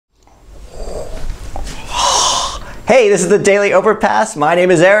Hey, this is the Daily Overpass. My name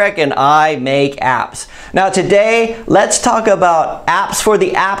is Eric and I make apps. Now today, let's talk about apps for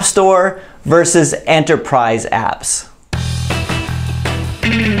the App Store versus enterprise apps.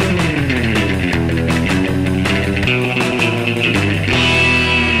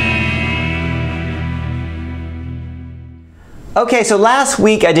 Okay, so last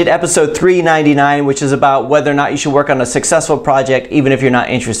week I did episode 399, which is about whether or not you should work on a successful project even if you're not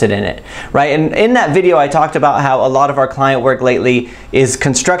interested in it, right? And in that video I talked about how a lot of our client work lately is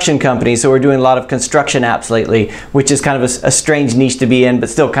construction companies, so we're doing a lot of construction apps lately, which is kind of a strange niche to be in, but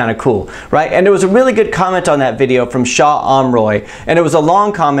still kind of cool, right? And there was a really good comment on that video from Shah Amroy, and it was a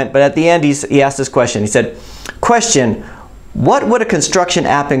long comment, but at the end he asked this question. He said, question, what would a construction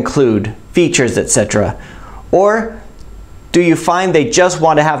app include? Features, etc. Or do you find they just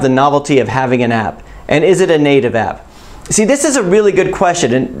want to have the novelty of having an app? And is it a native app? See, this is a really good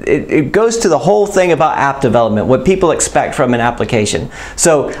question, and it goes to the whole thing about app development, what people expect from an application.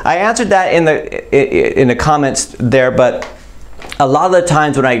 So I answered that in the comments there, but a lot of the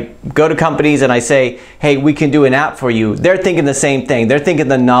times when I go to companies and I say, hey, we can do an app for you, they're thinking the same thing. They're thinking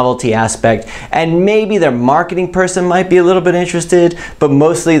the novelty aspect, and maybe their marketing person might be a little bit interested, but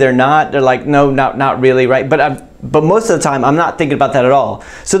mostly they're not. They're like, no, not really, right? But most of the time, I'm not thinking about that at all.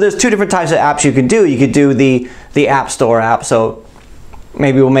 So there's two different types of apps you can do. You could do the App Store app. So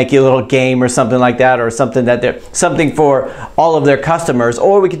maybe we'll make you a little game or something like that, or something for all of their customers.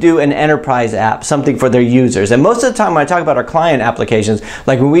 Or we could do an enterprise app, something for their users. And most of the time when I talk about our client applications,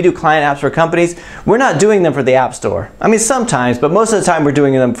 like when we do client apps for companies, we're not doing them for the App Store. I mean, sometimes, but most of the time we're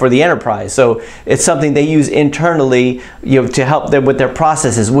doing them for the enterprise. So it's something they use internally, to help them with their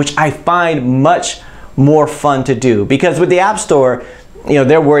processes, which I find much more fun to do, because with the App Store,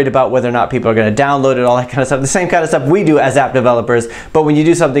 they're worried about whether or not people are going to download it, all that kind of stuff, the same kind of stuff we do as app developers. But when you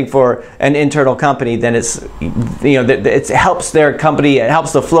do something for an internal company, then it helps their company, it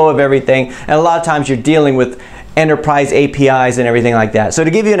helps the flow of everything, and a lot of times you're dealing with enterprise APIs and everything like that. So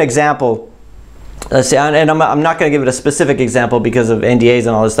to give you an example, let's say, and I'm not going to give it a specific example because of NDAs and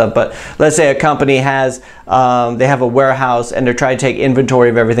all this stuff, but let's say a company has, they have a warehouse and they're trying to take inventory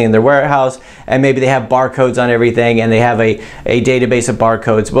of everything in their warehouse, and maybe they have barcodes on everything and they have a database of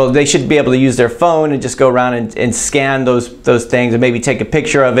barcodes. Well, they should be able to use their phone and just go around and scan those things and maybe take a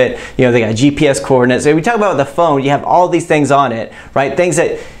picture of it. They got GPS coordinates. So we talk about the phone, you have all these things on it, right? Things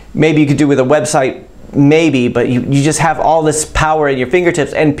that maybe you could do with a website, maybe, but you just have all this power at your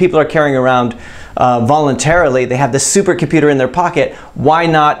fingertips, and people are carrying around voluntarily. They have this supercomputer in their pocket. Why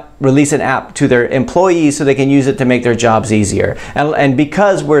not release an app to their employees so they can use it to make their jobs easier? And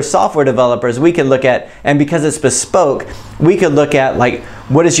because we're software developers, we can look at, and because it's bespoke, we can look at, like,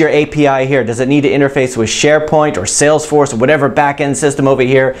 what is your API here? Does it need to interface with SharePoint or Salesforce or whatever backend system over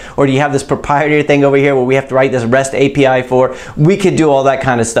here? Or do you have this proprietary thing over here where we have to write this REST API for? We could do all that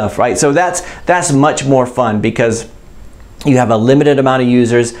kind of stuff, right? So that's much more fun, because you have a limited amount of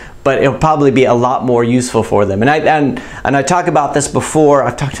users, but it'll probably be a lot more useful for them. And I talk about this before.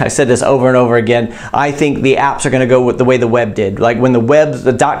 I said this over and over again. I think the apps are going to go with the way the web did. Like when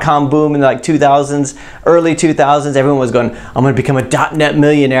the dot-com boom in the 2000s, early 2000s, everyone was going, I'm going to become a .NET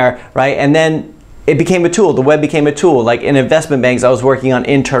millionaire, right? And then it became a tool. The web became a tool. Like in investment banks, I was working on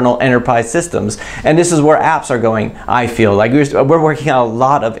internal enterprise systems. And this is where apps are going, I feel. Like we're working on a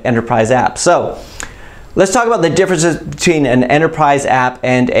lot of enterprise apps. So let's talk about the differences between an enterprise app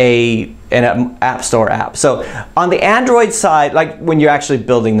and an App Store app. So on the Android side, like when you're actually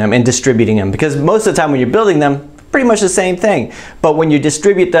building them and distributing them, because most of the time when you're building them, pretty much the same thing. But when you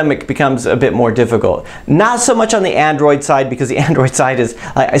distribute them, it becomes a bit more difficult. Not so much on the Android side, because the Android side is,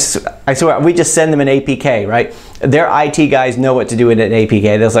 I swear, we just send them an APK, right? Their IT guys know what to do in an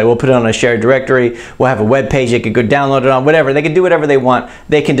APK. They'll say, we'll put it on a shared directory, we'll have a web page, they could go download it on whatever. They can do whatever they want.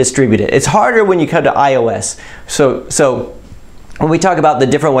 They can distribute it. It's harder when you come to iOS. So when we talk about the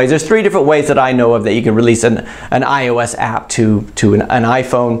different ways, there's 3 different ways that I know of that you can release an iOS app to an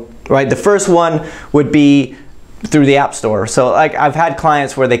iPhone, right? The first one would be through the App Store. So like I've had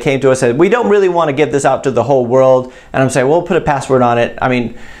clients where they came to us and said, we don't really want to give this out to the whole world. And I'm saying, well, we'll put a password on it. I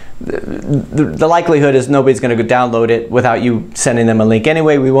mean, the likelihood is nobody's going to go download it without you sending them a link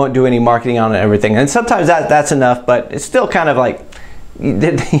anyway. We won't do any marketing on it and everything. And sometimes that's enough, but it's still kind of like,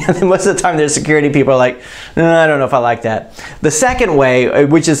 most of the time there's security people are like, I don't know if I like that. The second way,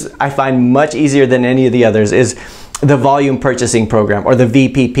 which is I find much easier than any of the others, is the volume purchasing program, or the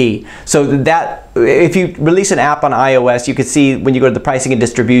VPP. So that if you release an app on iOS, you can see when you go to the pricing and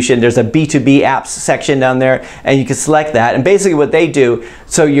distribution, there's a B2B apps section down there, and you can select that. And basically what they do,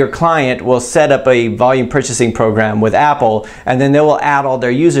 so your client will set up a volume purchasing program with Apple, and then they will add all their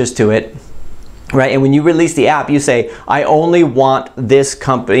users to it. right? And when you release the app, you say, I only want this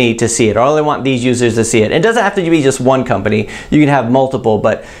company to see it, or I only want these users to see it. It doesn't have to be just one company. You can have multiple,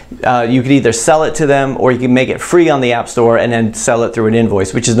 but you could either sell it to them, or you can make it free on the App Store and then sell it through an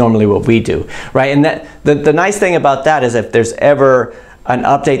invoice, which is normally what we do, right? And that the nice thing about that is if there's ever an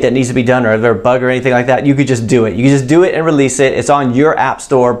update that needs to be done, or if there's a bug or anything like that, you could just do it. You can just do it and release it. It's on your app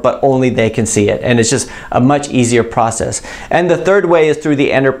store, but only they can see it. And it's just a much easier process. And the third way is through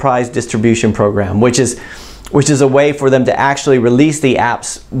the enterprise distribution program, which is a way for them to actually release the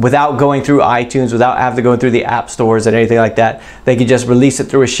apps without going through iTunes, without having to go through the app stores and anything like that. They can just release it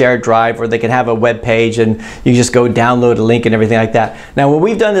through a shared drive, or they can have a web page and you just go download a link and everything like that. Now, when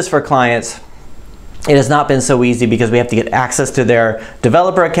we've done this for clients, it has not been so easy because we have to get access to their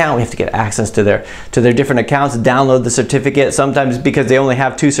developer account, we have to get access to their different accounts, download the certificate. Sometimes because they only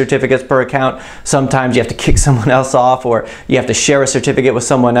have 2 certificates per account, sometimes you have to kick someone else off, or you have to share a certificate with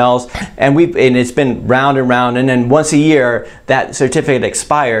someone else. And it's been round and round, and then once a year that certificate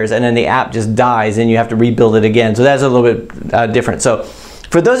expires and then the app just dies and you have to rebuild it again. So that's a little bit different. So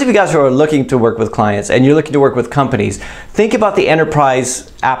for those of you guys who are looking to work with clients and you're looking to work with companies, think about the enterprise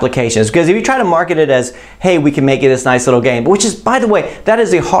applications, because if you try to market it as, hey, we can make it this nice little game, which is, by the way, that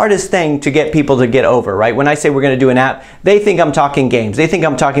is the hardest thing to get people to get over, right? When I say we're going to do an app, they think I'm talking games. They think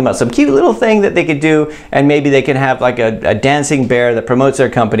I'm talking about some cute little thing that they could do, and maybe they can have like a dancing bear that promotes their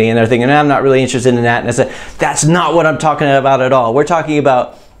company, and they're thinking, I'm not really interested in that. And I said, that's not what I'm talking about at all. We're talking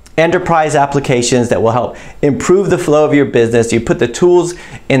about enterprise applications that will help improve the flow of your business. You put the tools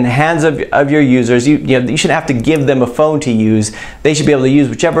in the hands of your users. You shouldn't have to give them a phone to use. They should be able to use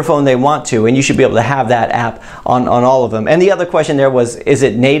whichever phone they want to, and you should be able to have that app on all of them. And the other question there was, is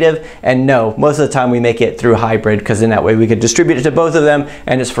it native? And no, most of the time we make it through hybrid, because in that way we could distribute it to both of them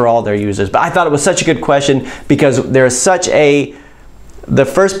and it's for all their users. But I thought it was such a good question, because there is such the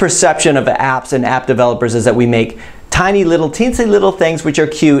first perception of the apps and app developers is that we make tiny little, teensy little things which are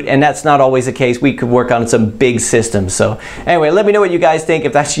cute, and that's not always the case. We could work on some big systems. So anyway, let me know what you guys think,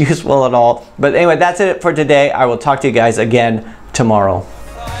 if that's useful at all. But anyway, that's it for today. I will talk to you guys again tomorrow.